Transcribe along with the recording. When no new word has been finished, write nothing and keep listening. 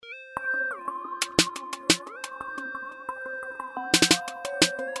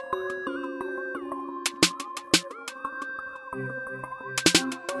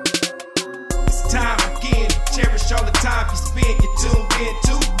cherish all the time you spend, you tuned in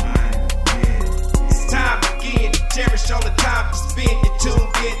to. It's time again to cherish all the time you spend, you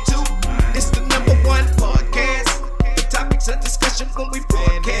tuned in to. It's the number one podcast. The topics of discussion when we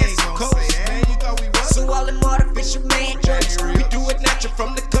broadcast. So all them artificial man jokes, we do it natural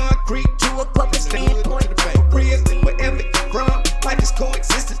from the concrete to a public standpoint. For real, wherever you're from, life is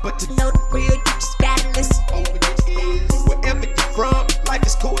coexistence, but to know the real, you just gotta listen. Wherever you're from, life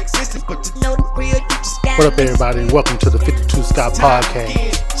is coexistence, but to know the real, you just gotta listen. What up, everybody, and welcome to the 52 Scott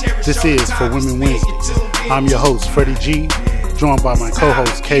Podcast. This is For Women Wednesday. I'm your host, Freddie G, joined by my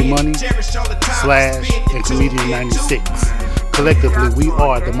co-host, K Money, Slash, and Comedian 96. Collectively, we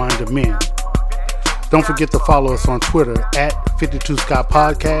are the Mind of Men. Don't forget to follow us on Twitter at 52 Scott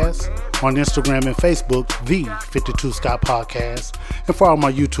Podcast, on Instagram and Facebook, the 52 Scott Podcast, and for all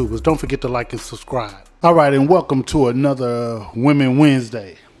my YouTubers, don't forget to like and subscribe. All right, and welcome to another Women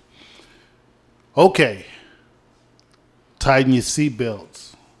Wednesday. Okay, tighten your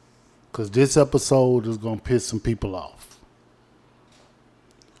seatbelts, because this episode is going to piss some people off.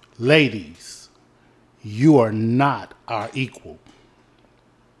 Ladies, you are not our equal.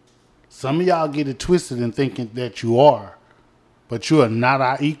 Some of y'all get it twisted and thinking that you are, but you are not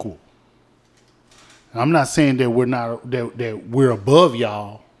our equal. I'm not saying that we're above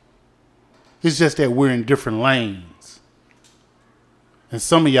y'all. It's just that we're in different lanes. And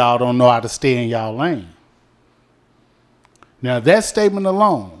some of y'all don't know how to stay in y'all lane. Now that statement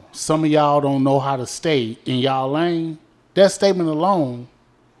alone, some of y'all don't know how to stay in y'all lane. That statement alone,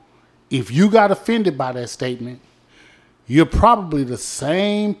 if you got offended by that statement, you're probably the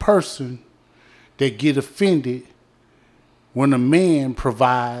same person that get offended when a man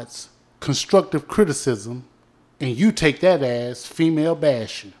provides constructive criticism and you take that as female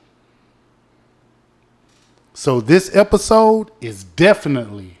bashing. So this episode is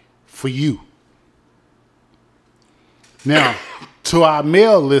definitely for you. Now, to our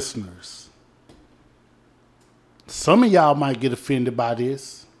male listeners, some of y'all might get offended by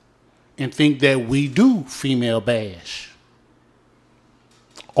this and think that we do female bash.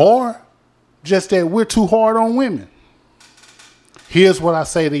 Or just that we're too hard on women. Here's what I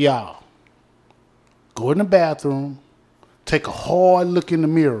say to y'all. Go in the bathroom, take a hard look in the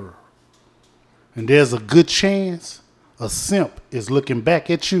mirror, and there's a good chance a simp is looking back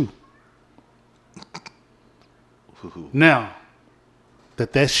at you. Now,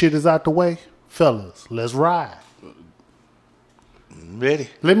 that shit is out the way, fellas, let's ride. Ready?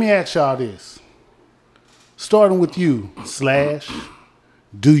 Let me ask y'all this. Starting with you, Slash.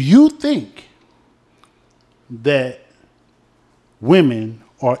 Do you think that women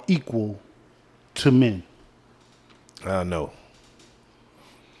are equal to men? No.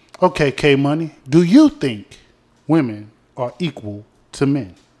 Okay, K Money. Do you think women are equal to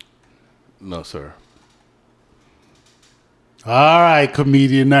men? No, sir. All right,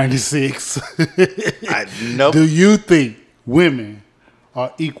 Comedian 96. Nope. Do you think women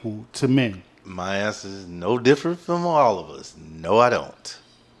are equal to men? My answer is no different from all of us. No, I don't.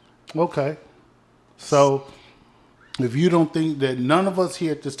 Okay. So, if you don't think that none of us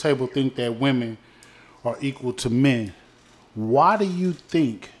here at this table think that women are equal to men, why do you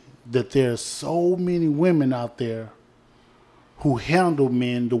think that there are so many women out there who handle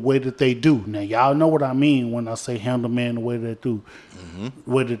men the way that they do? Now, y'all know what I mean when I say handle men the way that they do.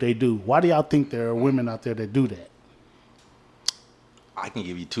 Mm-hmm. Way that they do. Why do y'all think there are women out there that do that? I can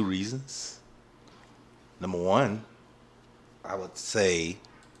give you two reasons. Number one, I would say,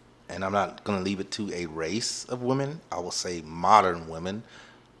 and I'm not going to leave it to a race of women, I will say modern women.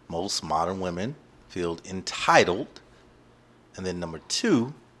 Most modern women feel entitled. And then number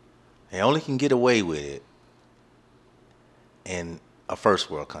two, they only can get away with it in a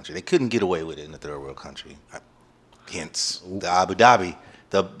first world country. They couldn't get away with it in a third world country. Hence the Abu Dhabi,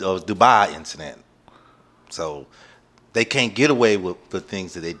 the Dubai incident. So they can't get away with the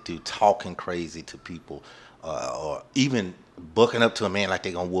things that they do, talking crazy to people, or even booking up to a man like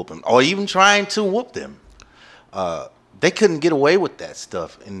they're going to whoop him, or even trying to whoop them. They couldn't get away with that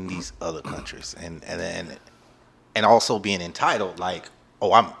stuff in these other countries. And also being entitled, like,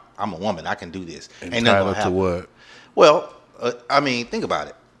 oh, I'm a woman, I can do this. Entitled to what? Well, think about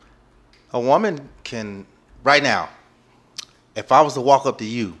it. A woman can, right now, if I was to walk up to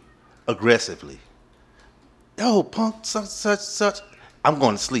you aggressively, yo, punk, such, I'm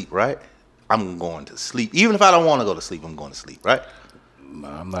going to sleep, right? I'm going to sleep. Even if I don't want to go to sleep, I'm going to sleep, right? No,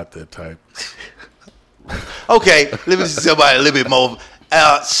 I'm not that type. Okay, let me see somebody a little bit more.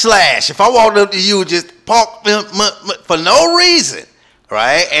 Slash, if I walked up to you just park for no reason,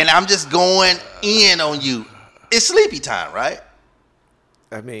 right? And I'm just going in on you. It's sleepy time, right?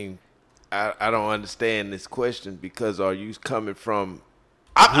 I mean, I don't understand this question because are you coming from?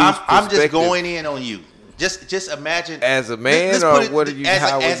 I'm just going in on you. Just imagine as a man, or what are you?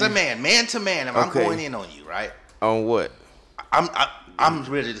 As a man to man. I'm going in on you, right? On what? I'm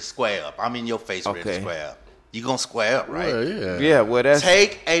ready to square up. I'm in your face, ready to square up. You gonna square up, right? Well, yeah. Yeah. Well, that's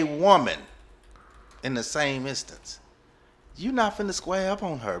take a woman in the same instance. You're not finna square up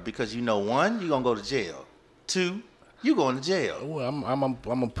on her because you know, one, you're gonna go to jail. Two, you going to jail. Well, I'm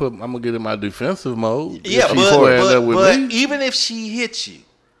gonna get in my defensive mode. Yeah, but even if she hits you,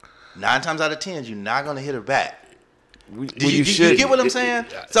 9 times out of 10, you're not gonna hit her back. You get what I'm saying?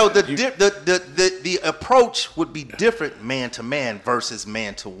 So the approach would be different man to man versus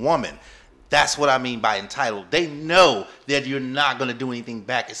man to woman. That's what I mean by entitled. They know that you're not going to do anything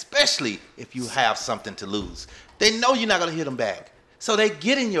back, especially if you have something to lose. They know you're not going to hit them back. So they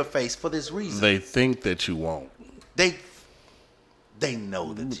get in your face for this reason. They think that you won't. They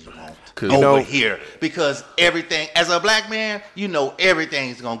know that you won't over here. Because everything, as a black man, you know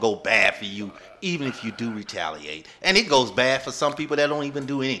everything's going to go bad for you, even if you do retaliate. And it goes bad for some people that don't even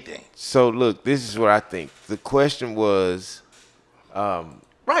do anything. So, look, this is what I think. The question was...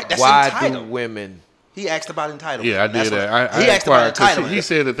 right, that's why entitled. Do women... He asked about entitlement. Yeah, I did that. He asked about entitlement. He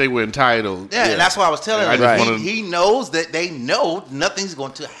said that they were entitled. Yeah, and that's why I was telling him. Right. He knows that they know nothing's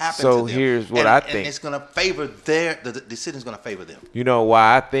going to happen to them. So here's what I think. And it's going to favor the decision's going to favor them. You know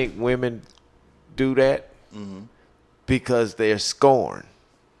why I think women do that? Mm-hmm. Because they're scorned.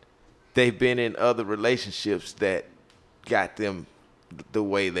 They've been in other relationships that got them the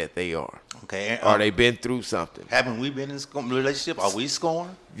way that they are. Okay. Or they've been through something. Haven't we been in a relationship? Are we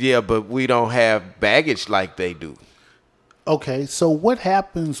scorned? Yeah, but we don't have baggage like they do. Okay, so what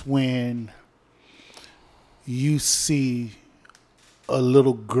happens when you see a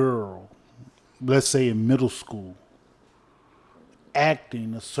little girl, let's say in middle school,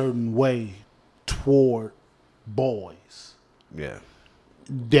 acting a certain way toward boys? Yeah.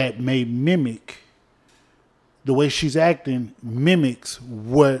 That may mimic, the way she's acting mimics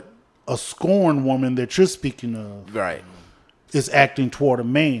what a scorned woman that you're speaking of Right. is acting toward a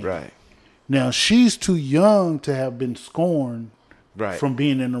man. Right. Now, she's too young to have been scorned Right. from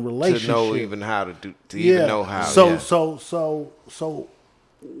being in a relationship. To know even how to do, even know how. So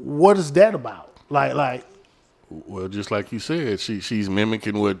what is that about? Like. Well, just like you said, she's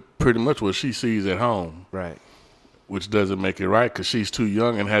mimicking pretty much what she sees at home. Right. Which doesn't make it right because she's too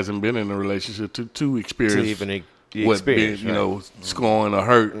young and hasn't been in a relationship to experience what being, scorn or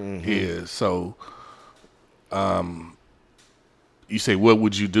hurt is. So, you say, what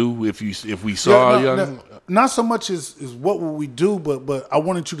would you do if we saw a young? Not so much as what would we do, but I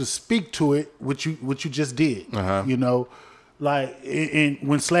wanted you to speak to it, what you just did. Uh-huh. You know, like and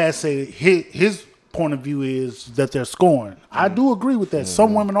when Slash said his point of view is that they're scorned. I do agree with that.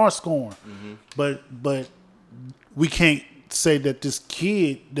 Some women are scorned, but we can't say that this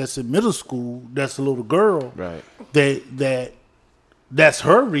kid that's in middle school, that's a little girl, right? That's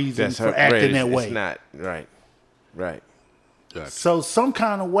her reason for acting that way. It's not right. Right. Gotcha. So some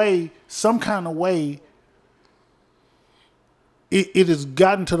kind of way, it has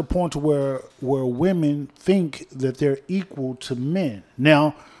gotten to the point to where women think that they're equal to men.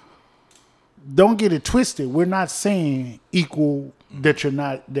 Now, don't get it twisted. We're not saying equal that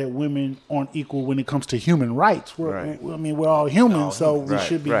that women aren't equal when it comes to human rights. We're all human, so we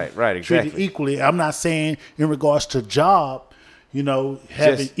should be treated equally. I'm not saying in regards to job,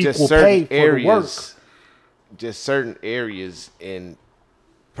 having equal pay for the work. Just certain areas in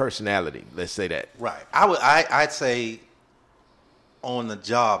personality. Let's say that. Right. I'd say on the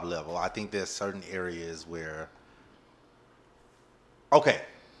job level, I think there's certain areas where. Okay.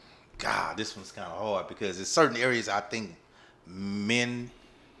 God, this one's kind of hard because there's certain areas I think men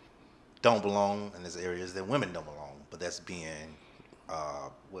don't belong, and there's areas that women don't belong. But that's being,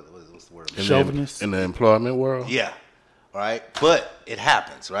 what's the word? Chauvinist in the employment world. Yeah, right. But it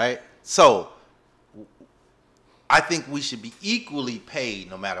happens, right? So I think we should be equally paid,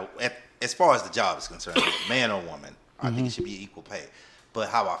 no matter as far as the job is concerned, man or woman. I think it should be equal pay. But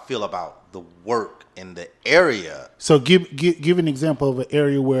how I feel about the work in the area. So give an example of an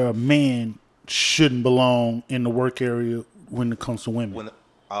area where a man shouldn't belong in the work area when it comes to women. When,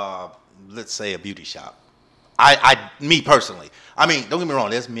 let's say a beauty shop. Me personally. I mean, don't get me wrong.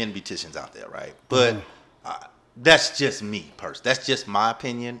 There's men beauticians out there, right? But that's just me personally. That's just my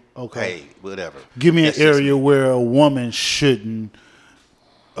opinion. Okay. Hey, whatever. Give me an area where a woman shouldn't.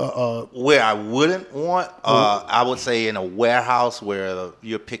 Where I wouldn't want, I would say in a warehouse where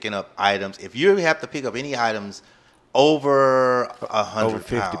you're picking up items. If you have to pick up any items over 100 over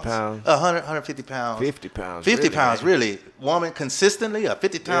 50 pounds. 150 pounds. 50 pounds. 50 really, pounds, man. really. Woman consistently, or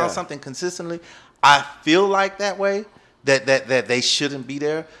 50 pounds, Yeah. something consistently. I feel like that way, that they shouldn't be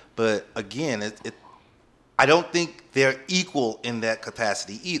there. But again, I don't think they're equal in that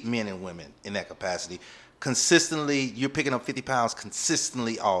capacity, men and women in that capacity. Consistently, you're picking up 50 pounds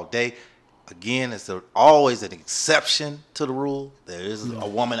consistently all day. Again, it's always an exception to the rule. There is a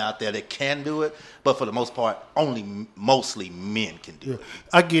woman out there that can do it, but for the most part, mostly men can do it.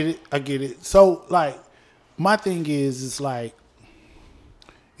 I get it. So, like, my thing is, it's like,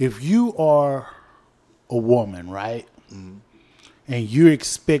 if you are a woman, right, and you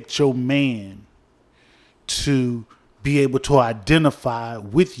expect your man to be able to identify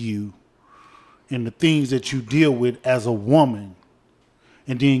with you in the things that you deal with as a woman,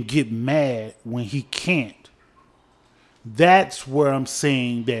 and then get mad when he can't, that's where I'm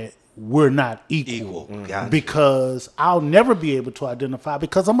saying that we're not equal. Gotcha. Because I'll never be able to identify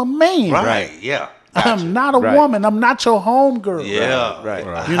because I'm a man. Right, yeah. Gotcha. I'm not a woman. I'm not your homegirl. Yeah.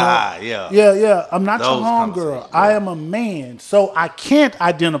 Right. You know? Yeah. I'm not Those your homegirl. conversations, I am a man. So I can't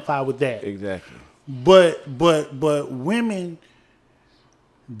identify with that. Exactly. But women,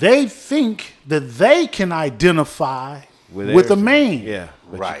 they think that they can identify with a everything. man. Yeah,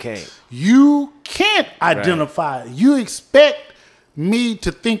 but Right. you can't. You can't identify. You expect me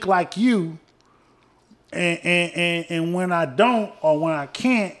to think like you, and when I don't or when I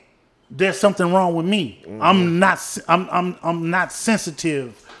can't, there's something wrong with me. Mm-hmm. I'm not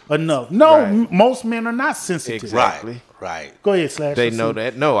sensitive enough. No, Right. most men are not sensitive. Exactly. Right. Go ahead, Slash. They Let's know see.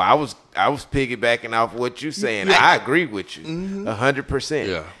 that. No, I was piggybacking off what you're saying. I agree with you 100%.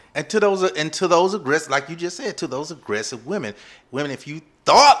 Yeah. And to those aggressive, like you just said, to those aggressive women, if you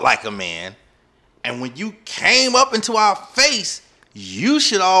thought like a man, and when you came up into our face, you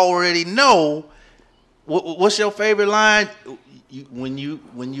should already know. What's your favorite line? When you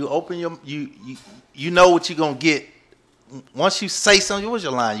open your you know what you're gonna get. Once you say something, what's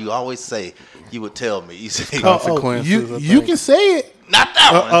your line? You always say. You would tell me. You say Consequences, I You think. can say it. not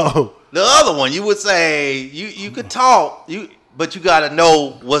that one. Oh, The other one, you would say you could talk but you gotta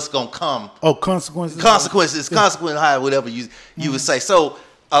know what's gonna come. consequences. Consequences, high, whatever you would say. So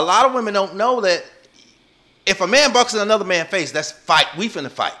a lot of women don't know that if a man bucks in another man's face, that's fight. We finna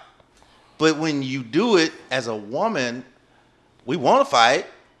fight. But when you do it as a woman, we want to fight,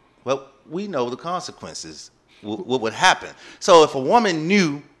 but we know the consequences. What would happen? So if a woman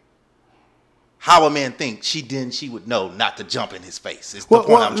knew how a man thinks, she would know not to jump in his face. It's the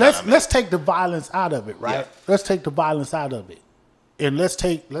point I'm trying to make. let's take the violence out of it, right? Yeah. Let's take the violence out of it, and let's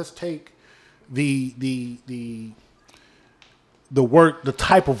take the work, the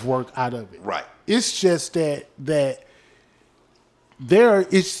type of work out of it. Right. It's just that there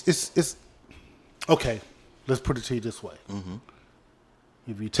it's okay. Let's put it to you this way: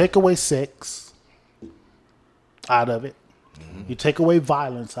 if you take away sex out of it, you take away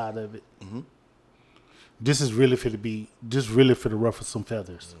violence out of it. This is really for the ruffle some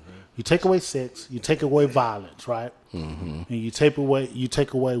feathers. You take away sex, you take away violence, right? And you take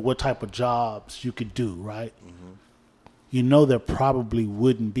away what type of jobs you could do, right? You know there probably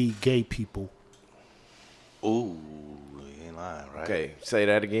wouldn't be gay people. Ooh, you ain't lying, right? Okay, say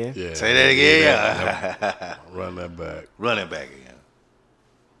that again. Yeah. Say that again. Run that back. Run it back again.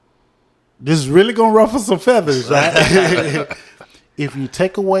 This is really gonna ruffle some feathers, right? If you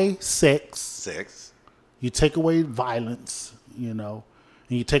take away sex, you take away violence, and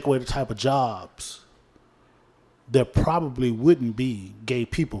you take away the type of jobs, there probably wouldn't be gay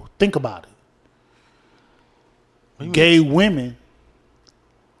people. Think about it. Gay women,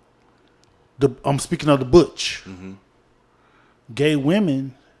 I'm speaking of the butch. Gay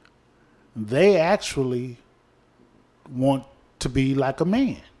women, they actually want to be like a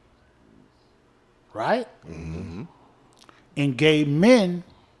man. Right? And gay men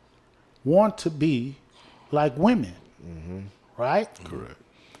want to be like women. Right? Correct.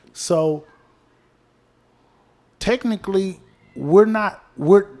 So technically we're not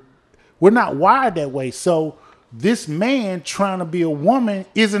wired that way. So this man trying to be a woman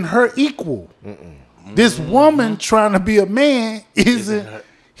isn't her equal. This woman trying to be a man isn't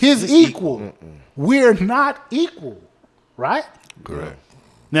his equal. We're not equal, right? Correct.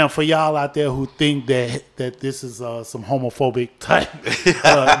 Now, for y'all out there who think that this is some homophobic type,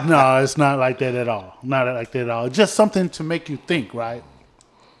 no, it's not like that at all. Not like that at all. Just something to make you think, right?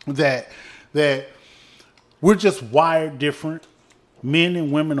 That we're just wired different. Men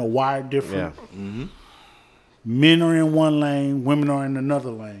and women are wired different. Yeah. Men are in one lane, women are in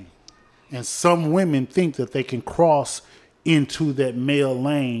another lane. And some women think that they can cross into that male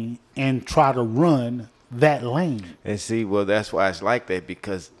lane and try to run that lane. And see, well, that's why it's like that,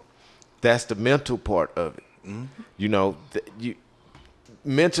 because that's the mental part of it. Mm-hmm. You know,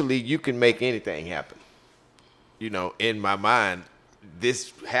 mentally you can make anything happen. You know, in my mind,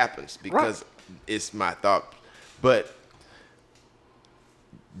 this happens because it's my thought, but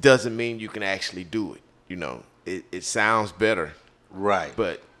doesn't mean you can actually do it. You know, it sounds better, right?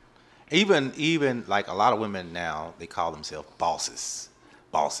 But even like a lot of women now, they call themselves bosses.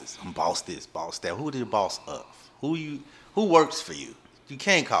 I'm boss this, boss that. Who do you boss of? Who works for you? You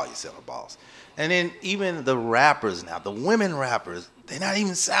can't call yourself a boss. And then even the rappers now, the women rappers, they're not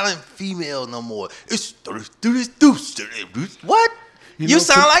even sounding female no more. It's what? You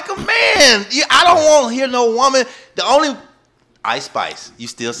sound like a man. I don't want to hear no woman. The only Ice Spice, you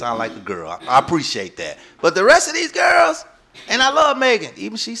still sound like a girl. I appreciate that. But the rest of these girls, and I love Megan,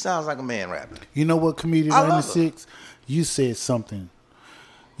 even she sounds like a man rapper. You know what, Comedian 96? You said something.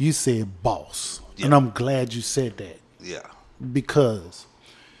 You said boss. Yeah. And I'm glad you said that. Yeah. Because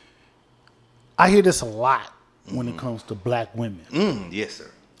I hear this a lot when it comes to black women. Yes, sir.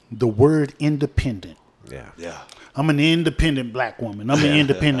 The word independent. Yeah. Yeah. I'm an independent black woman. I'm an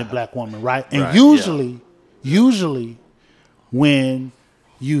independent black woman, right? And usually when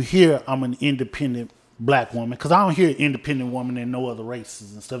you hear I'm an independent black woman, because I don't hear independent woman in no other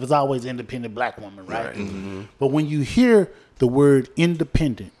races and stuff. It's always independent black woman, right? Mm-hmm. But when you hear the word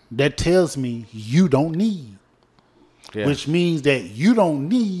independent, that tells me you don't need. Yeah. Which means that you don't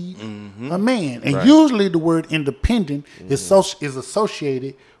need a man. And usually the word independent is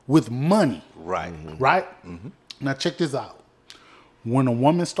associated with money. Right. Right? Mm-hmm. Now check this out. When a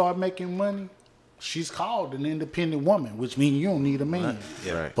woman starts making money, she's called an independent woman, which means you don't need a man. Right.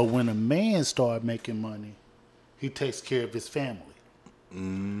 Yeah. Right. But when a man starts making money, he takes care of his family.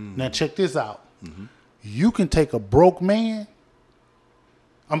 Now check this out. You can take a broke man.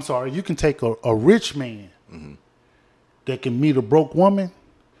 You can take a rich man that can meet a broke woman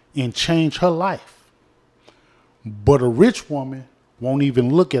and change her life. But a rich woman won't even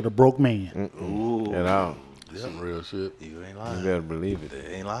look at a broke man. Ooh. At all. That's some real shit. You ain't lying. You better believe it.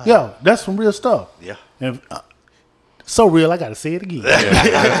 They ain't lying. Yeah, that's some real stuff. Yeah. And, so real, I got to say it again.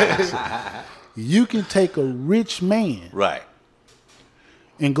 You can take a rich man right,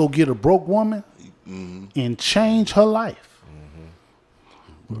 and go get a broke woman and change her life.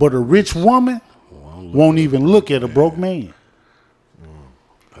 But a rich woman won't even look at a broke man.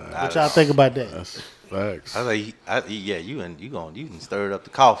 What y'all think about that? That's facts. you can stir up the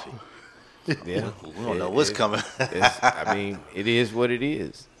coffee. Yeah, we don't know what's coming. I mean, it is what it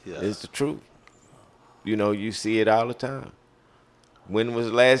is. Yeah. It's the truth. You know, you see it all the time. When was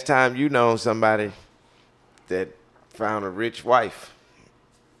the last time you know somebody that found a rich wife?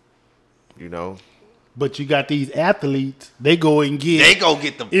 You know. But you got these athletes, they go and get the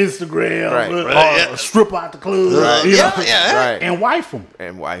Instagram, strip out the club, right. And wife them.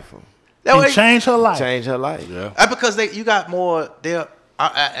 That way, change her life. Yeah. Because you got more there.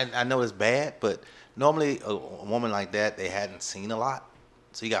 I know it's bad, but normally a woman like that, they hadn't seen a lot.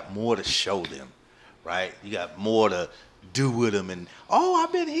 So you got more to show them, right? You got more to do with them. And,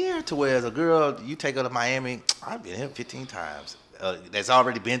 I've been here. To where as a girl, you take her to Miami, I've been here 15 times. That's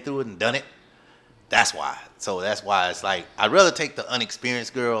already been through it and done it. That's why. So that's why it's like, I'd rather take the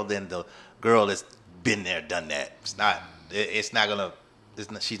unexperienced girl than the girl that's been there, done that. She's not going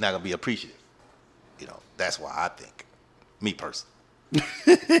to be appreciative. You know, that's why I think. Me personally.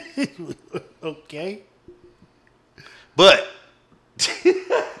 Okay. But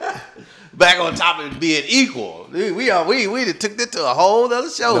back on topic of being equal, we took it to a whole nother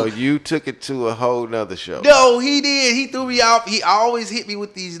show. No, you took it to a whole nother show. No, he did. He threw me off. He always hit me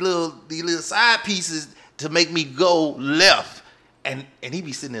with these little side pieces to make me go left, and he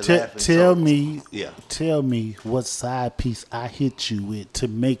be sitting there laughing. Tell me what side piece I hit you with to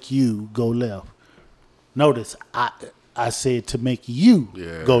make you go left. Notice I said to make you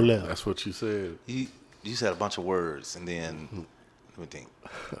go left. That's what you said. You said a bunch of words, and then let me think.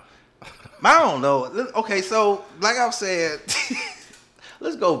 I don't know. Okay, so like I said,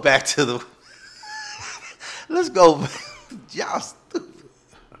 let's go back to the. Let's go. Y'all stupid.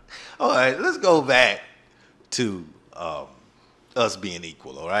 All right, let's go back to us being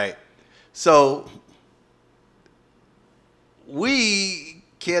equal. All right, so we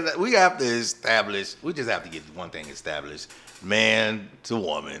have to establish. We just have to get one thing established. Man to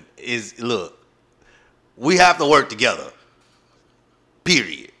woman we have to work together.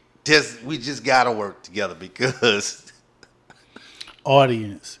 Period. We just gotta work together because.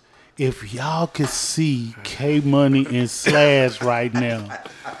 Audience, if y'all could see K Money and Slash right now,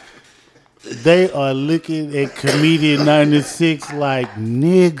 they are looking at Comedian 96 like,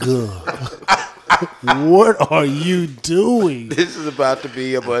 nigga. What are you doing? This is about to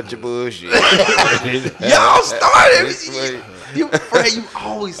be a bunch of bullshit. Y'all started. You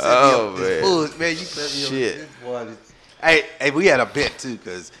always set me up with this bullshit, man. You set me Shit. up with this one. Hey, we had a bet too,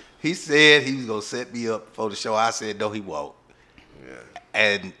 because he said he was gonna set me up for the show. I said no, he won't. Yeah.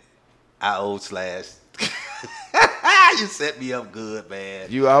 And I owed Slash. You set me up good, man.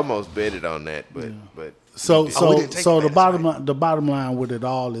 You almost betted on that, but So the bottom line with it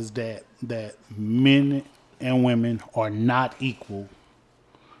all is that men and women are not equal.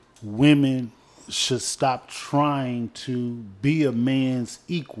 Women should stop trying to be a man's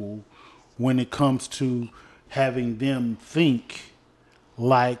equal when it comes to having them think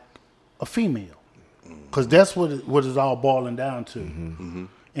like a female, because that's what it's all boiling down to. Mm-hmm.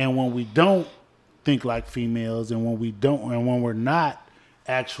 And when we don't think like females, and when we're not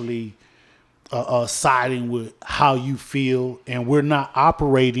actually siding with how you feel, and we're not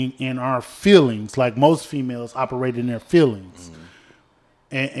operating in our feelings like most females operate in their feelings.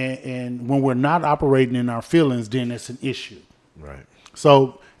 And when we're not operating in our feelings, then it's an issue. Right.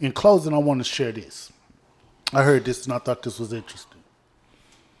 So in closing, I want to share this. I heard this and I thought this was interesting.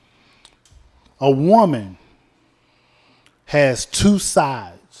 A woman has two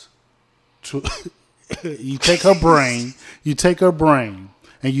sides. You take her brain,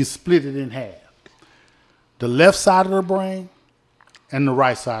 and you split it in half. The left side of the brain and the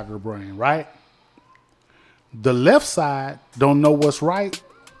right side of the brain, right? The left side don't know what's right,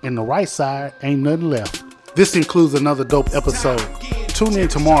 and the right side ain't nothing left. This includes another dope episode. Tune in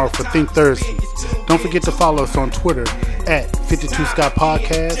tomorrow for Think Thursday. Don't forget to follow us on Twitter at 52 Scott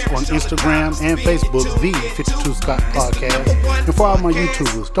Podcast, on Instagram and Facebook, the 52 Scott Podcast. And for all my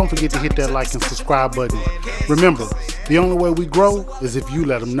YouTubers, don't forget to hit that like and subscribe button. Remember, the only way we grow is if you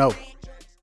let them know.